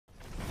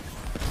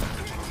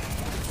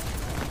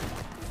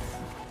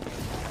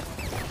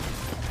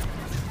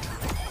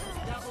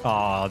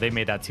Oh, they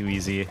made that too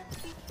easy.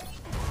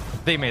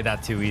 They made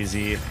that too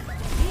easy.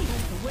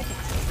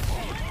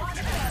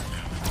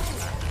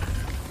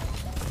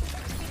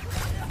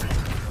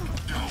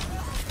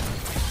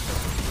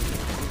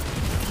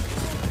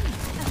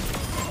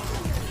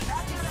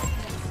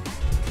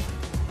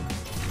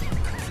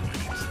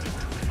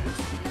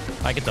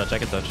 I can touch, I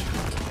can touch.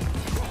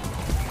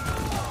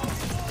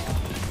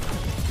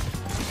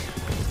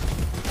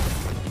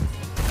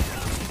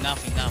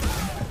 Nothing, nothing.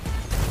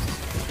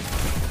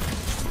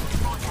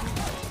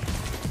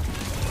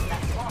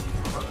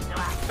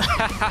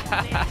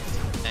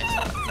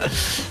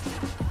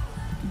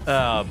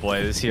 Oh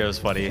boy, this hero's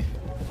funny.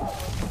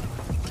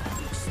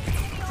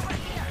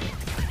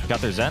 Got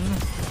their Zen?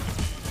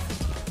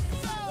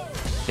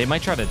 They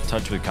might try to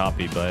touch with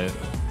copy, but...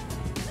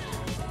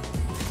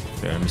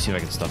 Here, let me see if I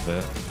can stuff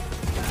it.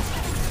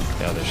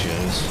 Yeah, there she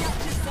is.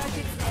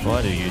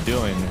 What are you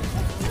doing?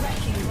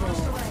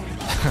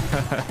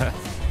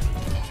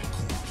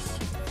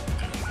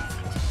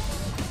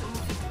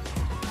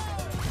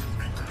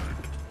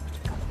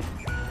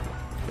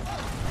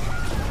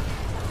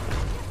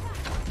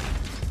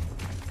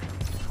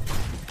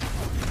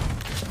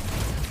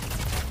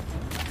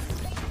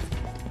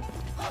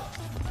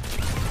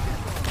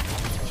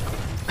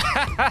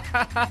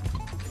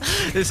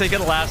 This ain't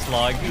gonna last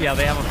long. Yeah,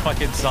 they have a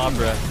fucking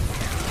Sombra.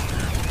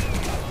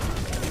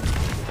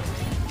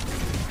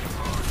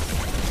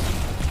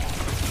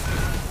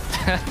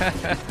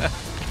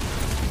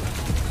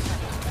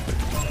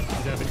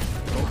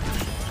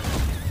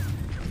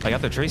 I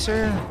got the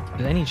Tracer.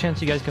 Any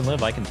chance you guys can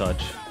live, I can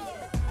touch.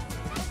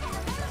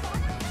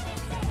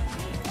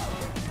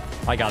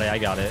 I got it, I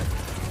got it.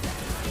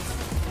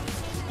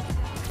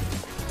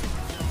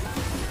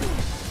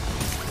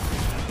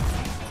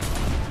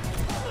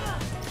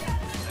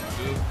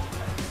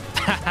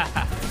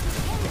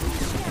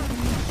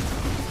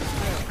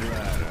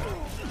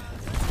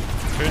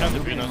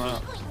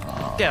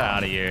 Get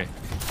out of here.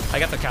 I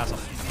got the castle.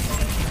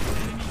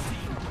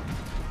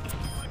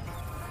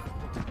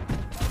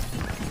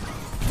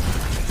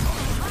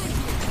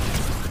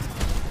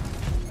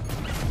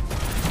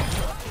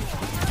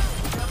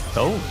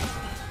 Oh.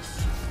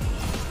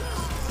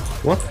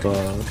 What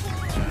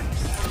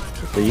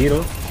the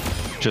YEATLE?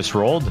 Just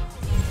rolled.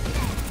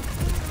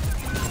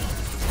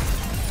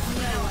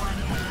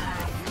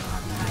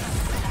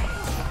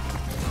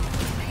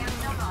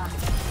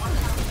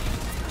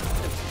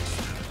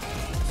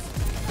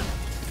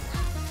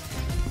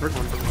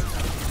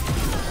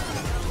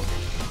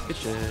 Good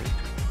shit.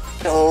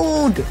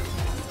 Dude!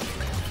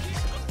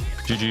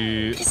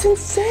 GG. He's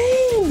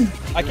insane!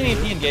 I can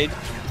EP engage.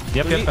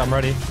 Yep, yep, I'm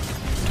ready.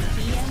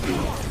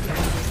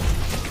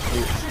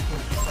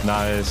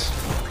 Nice.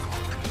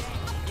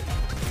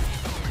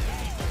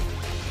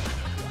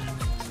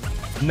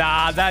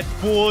 Nah, that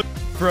bull,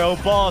 bro.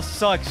 Ball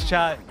sucks,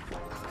 chat.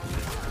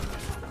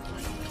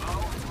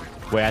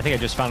 Wait, I think I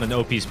just found an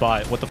OP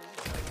spot. What the f?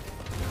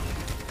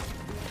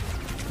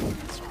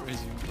 That's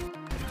crazy.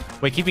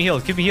 Wait, keep me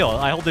healed. Keep me healed.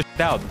 I hold this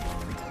down.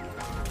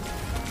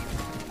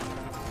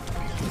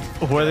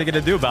 What are they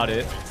gonna do about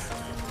it?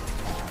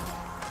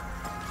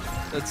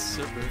 That's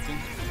so broken.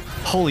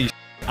 Holy sh!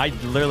 I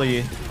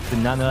literally did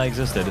not know that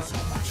existed.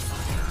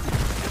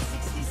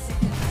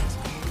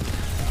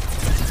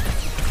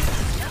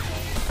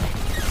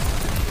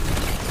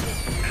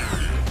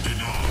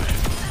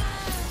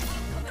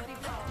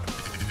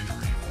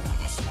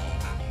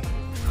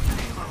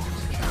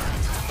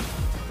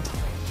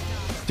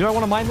 Do I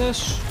want to mine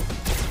this?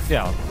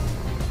 Yeah.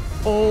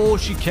 Oh,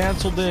 she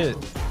canceled it.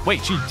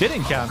 Wait, she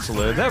didn't cancel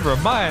it. Never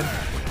mind.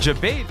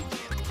 Debate.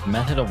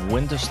 Method of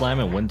when to slam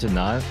and when to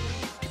not.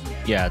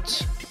 Yeah,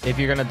 it's if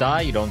you're gonna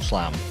die, you don't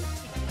slam.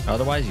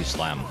 Otherwise, you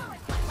slam.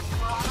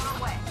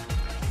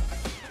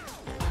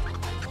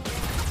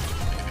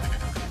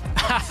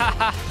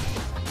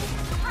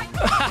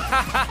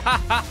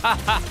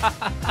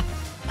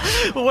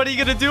 What are you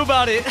gonna do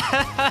about it?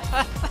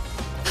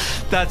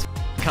 That's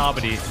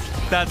comedy.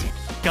 That's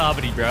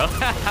comedy, bro.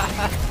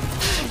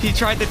 He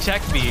tried to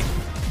check me.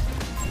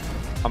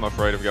 I'm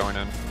afraid of going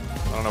in.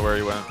 I don't know where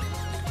he went.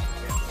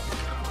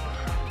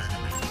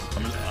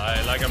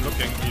 I'm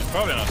looking. He's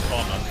probably not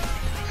spawned.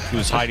 He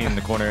was hiding in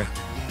the corner,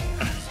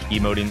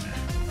 emoting.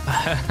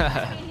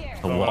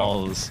 The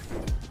walls.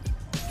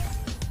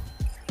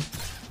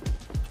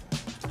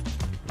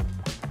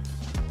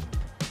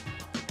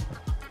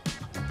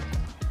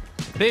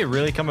 Are they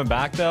really coming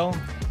back though?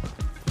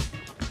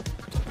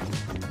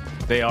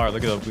 They are.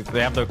 Look at them.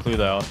 They have no clue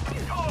though.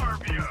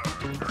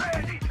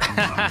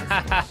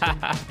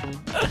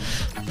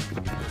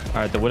 All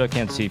right, the Widow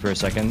can't see for a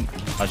second.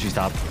 Oh, she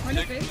stopped.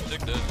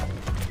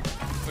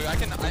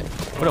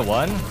 Widow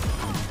won.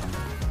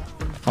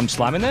 I'm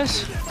slamming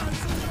this.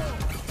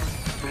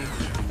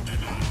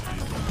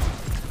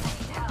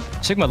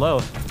 Sigma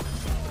low.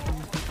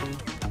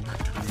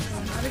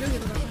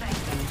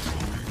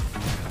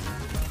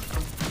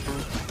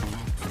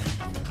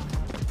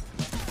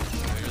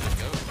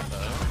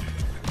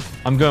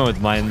 I'm going with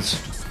mines.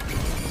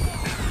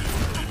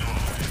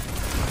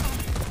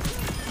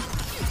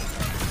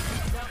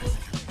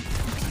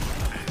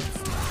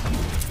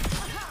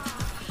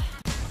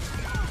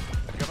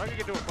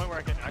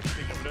 I can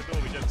actually take a little,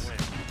 we just win.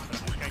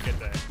 I can't get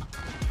there.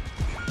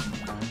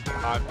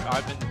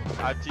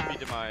 I've TP'd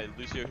to my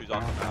Lucio who's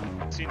off the map.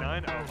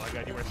 C9? Oh my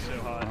god, you worked so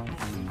hard.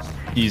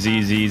 Easy,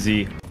 easy,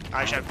 easy.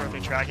 I should have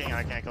perfect tracking and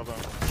I can't kill them.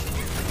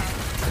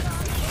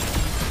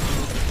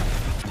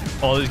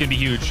 Oh, this is gonna be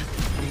huge.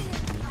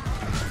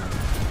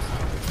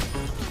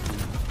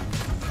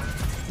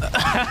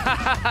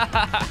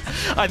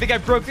 I think I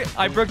broke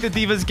the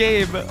Diva's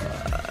game.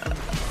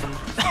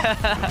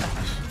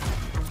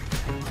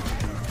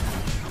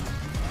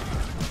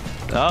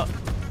 Oh.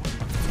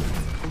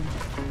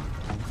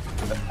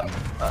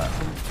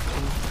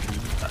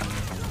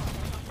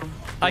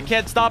 I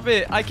can't stop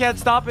it. I can't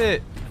stop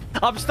it.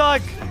 I'm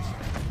stuck.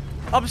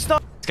 I'm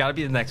stuck. It's gotta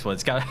be the next one.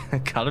 It's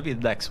gotta be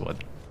the next one.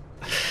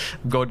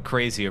 I'm going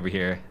crazy over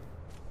here.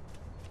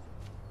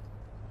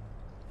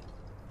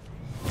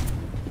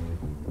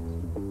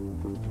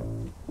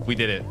 We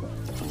did it.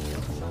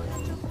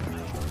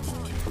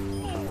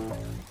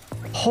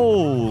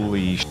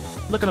 Holy sh!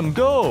 Look at him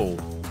go.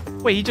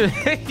 Wait, he just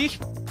he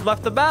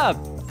left the map.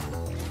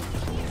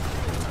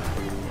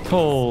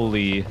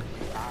 Holy.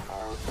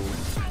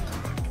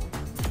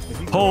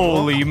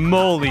 Holy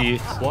moly.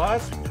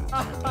 What?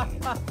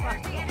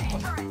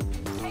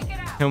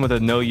 Him with a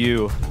no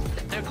you.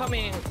 They're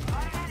coming.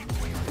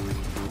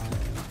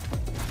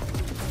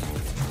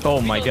 Oh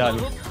my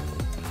god.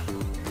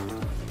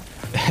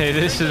 Hey,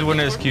 this is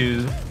winner's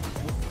cues.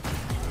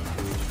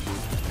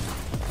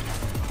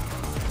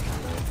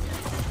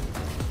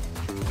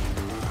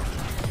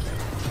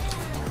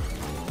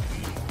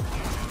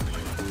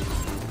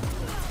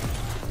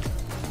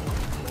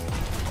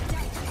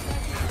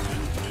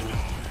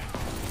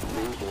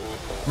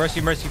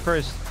 Mercy, mercy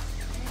first.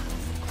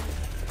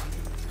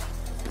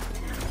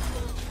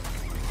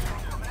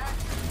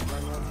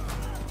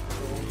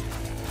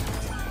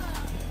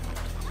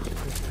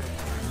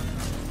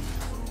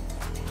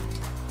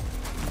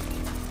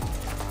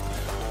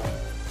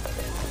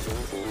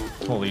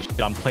 Holy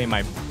shit, I'm playing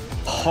my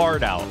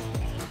heart out.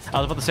 I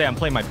was about to say I'm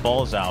playing my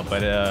balls out,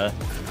 but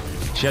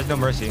she has no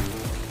mercy.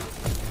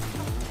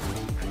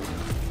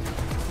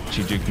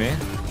 She juked me.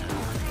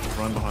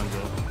 Run behind you.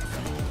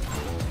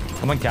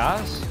 I'm on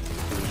gas.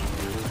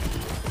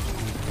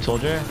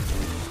 Soldier.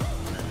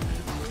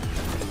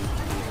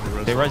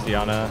 They res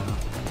Diana.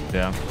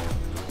 Yeah.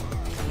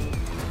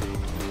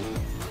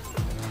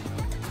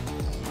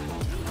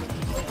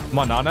 Come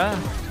on, Nana.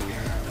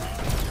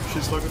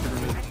 She's stuck with the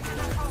grenade.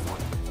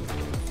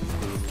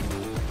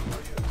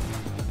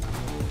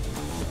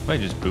 Might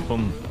just boop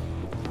him.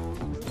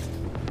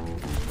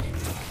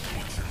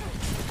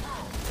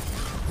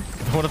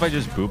 What if I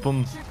just boop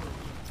him?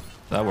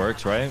 That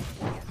works, right?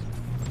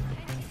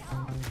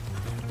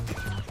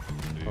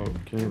 Oh,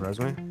 can you res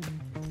me?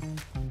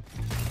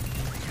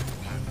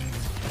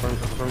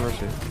 From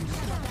Mercy.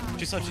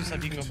 She's up,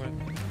 you can go for it.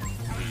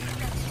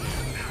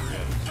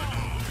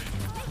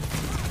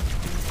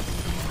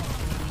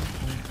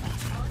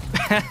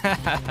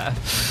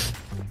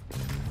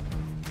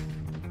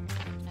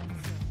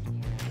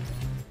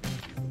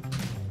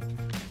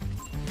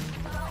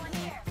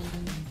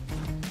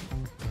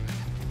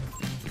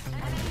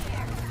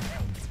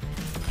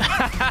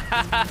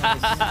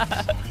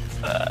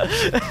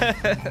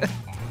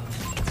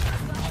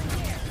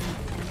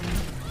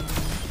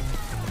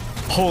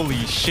 Holy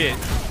shit.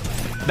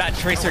 That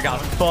Tracer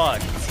got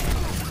fucked.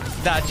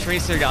 That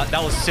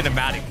was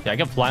cinematic. Yeah, I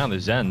can fly on the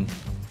Zen.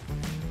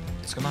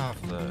 It's gonna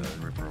have the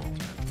Reaper ult.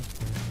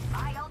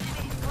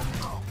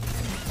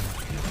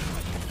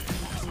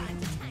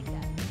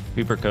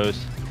 Reaper coast.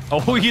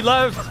 Oh, he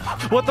left.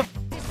 What the?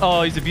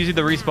 Oh, he's abusing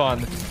the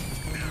respawn.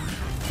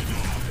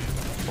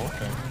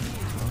 Okay.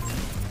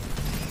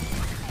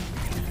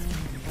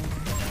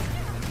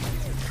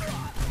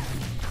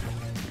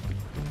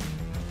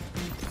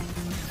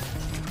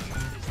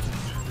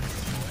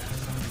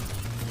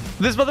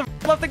 This mother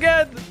left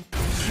again.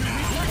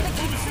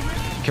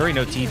 Curry,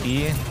 no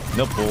TP,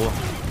 no pull.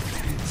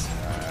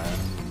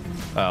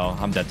 Oh,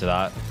 I'm dead to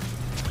that.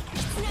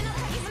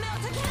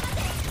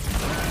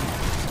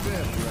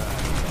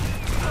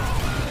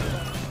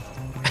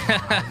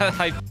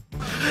 I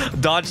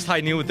dodged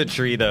high new with the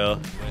tree though.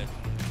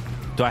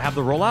 Do I have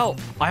the rollout?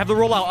 I have the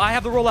rollout. I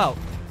have the rollout.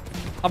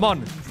 I'm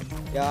on.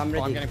 Yeah, I'm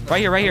ready.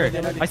 Right here, right here.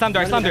 I slammed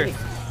her. I slammed her.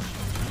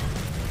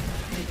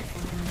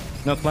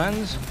 No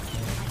cleanse.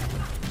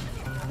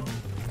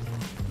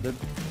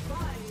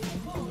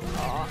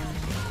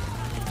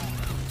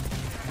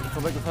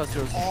 Come back with us,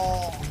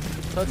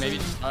 Joe. Maybe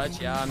just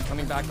touch. Yeah, I'm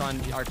coming back on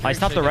our. I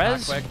stopped the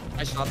res. Quick.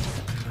 I stopped.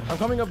 I'm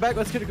coming up back.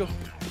 Let's get it go.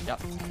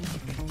 Yep.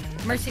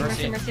 Mercy,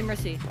 mercy, mercy,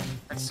 mercy.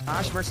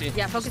 Ash, mercy.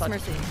 Yeah, focus Touch.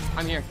 mercy.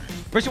 I'm here.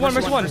 Mercy one,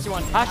 mercy one. Mercy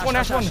one. Ash one,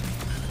 Ash one.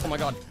 Oh my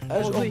god.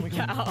 Holy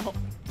cow.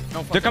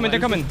 No They're coming, they're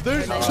coming.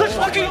 There's Let's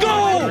fucking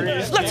go!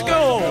 Let's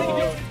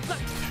go!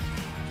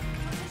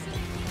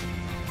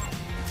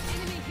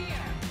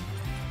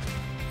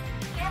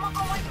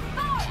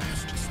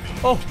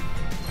 Oh,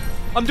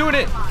 I'm doing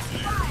it.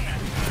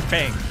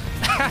 Bang.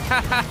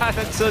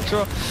 That's so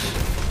true.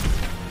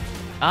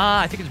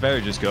 I think it's better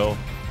to just go.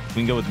 We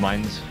can go with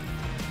mines.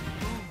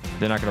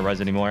 They're not gonna res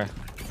anymore.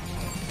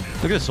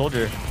 Look at the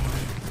soldier.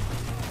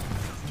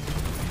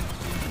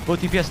 Low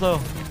TPS low.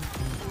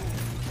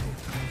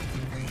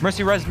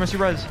 Mercy res, Mercy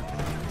res.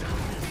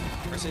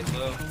 Mercy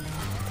low.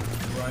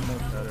 Run no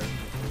better.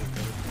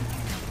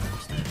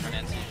 Run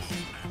NC.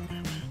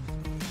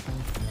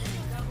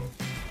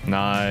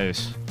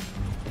 Nice.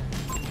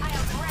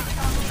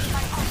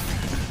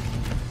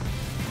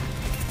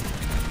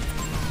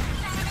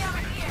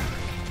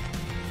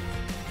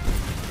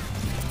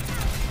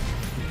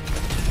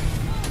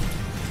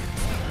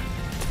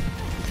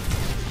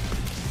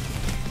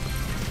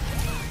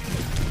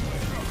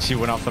 She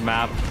went off the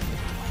map.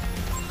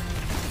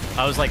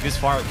 I was like, this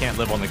far can't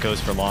live on the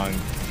coast for long.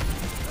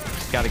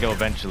 Gotta go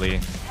eventually.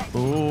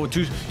 Ooh,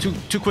 too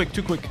quick,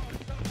 too quick.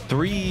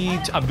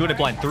 I'm doing it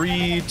blind.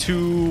 3,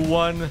 2,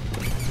 1.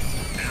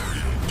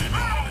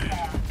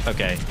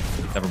 Okay,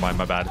 never mind,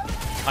 my bad.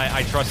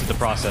 I trusted the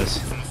process.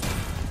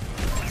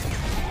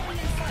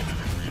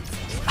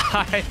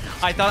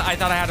 I thought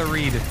I had a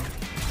read.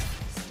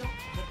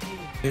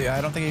 Yeah,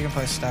 I don't think you can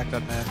play stacked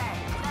up, man.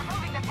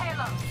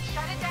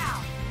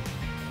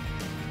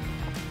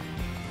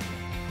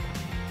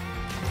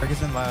 Rick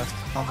is in left,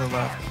 on the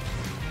left.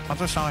 I'll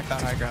just sound like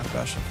that high ground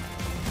special.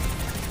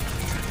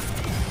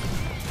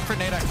 For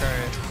nade on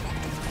curry.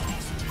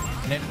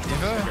 Nade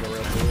Diva?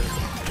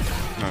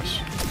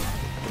 Nice.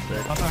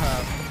 Hunter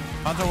half.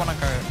 Hunter one on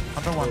curry.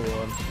 Hunter one.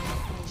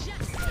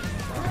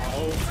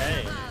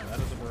 Okay, that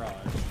is a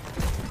barrage.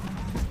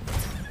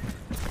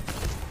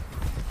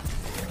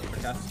 The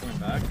cast is coming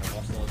back. I've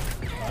lost all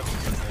his touch.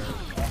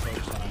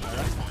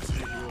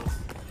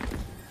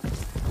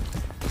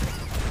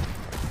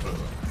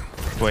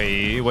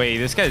 Wait,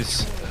 this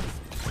guy's...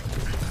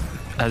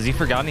 Has he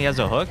forgotten he has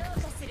a hook?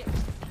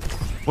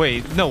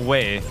 Wait, no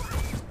way.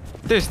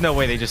 There's no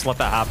way they just let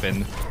that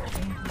happen.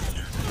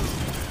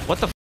 What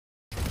the f?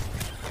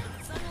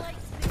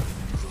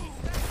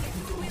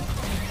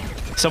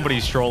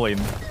 Somebody's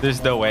trolling.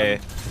 There's no way.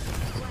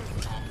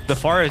 The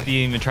Pharah didn't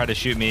even try to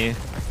shoot me.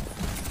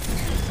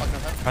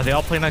 Are they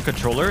all playing on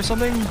controller or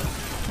something?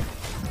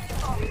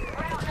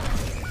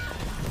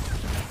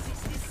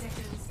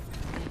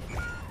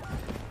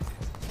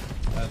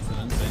 That's an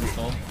insane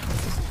stall.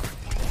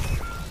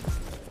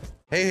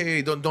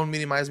 Hey, don't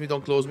minimize me,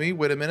 don't close me.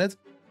 Wait a minute.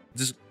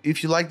 Just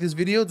if you like this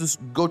video, just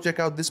go check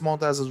out this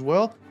montage as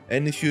well.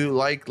 And if you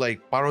like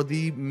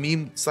parody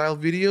meme style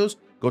videos,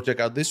 go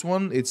check out this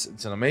one. It's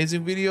an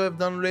amazing video I've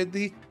done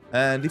lately.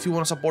 And if you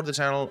want to support the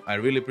channel, I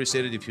really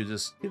appreciate it if you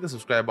just hit the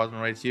subscribe button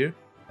right here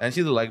and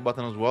hit the like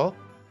button as well.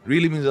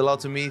 Really means a lot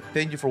to me.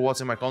 Thank you for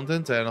watching my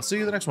content, and I'll see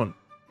you in the next one.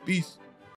 Peace.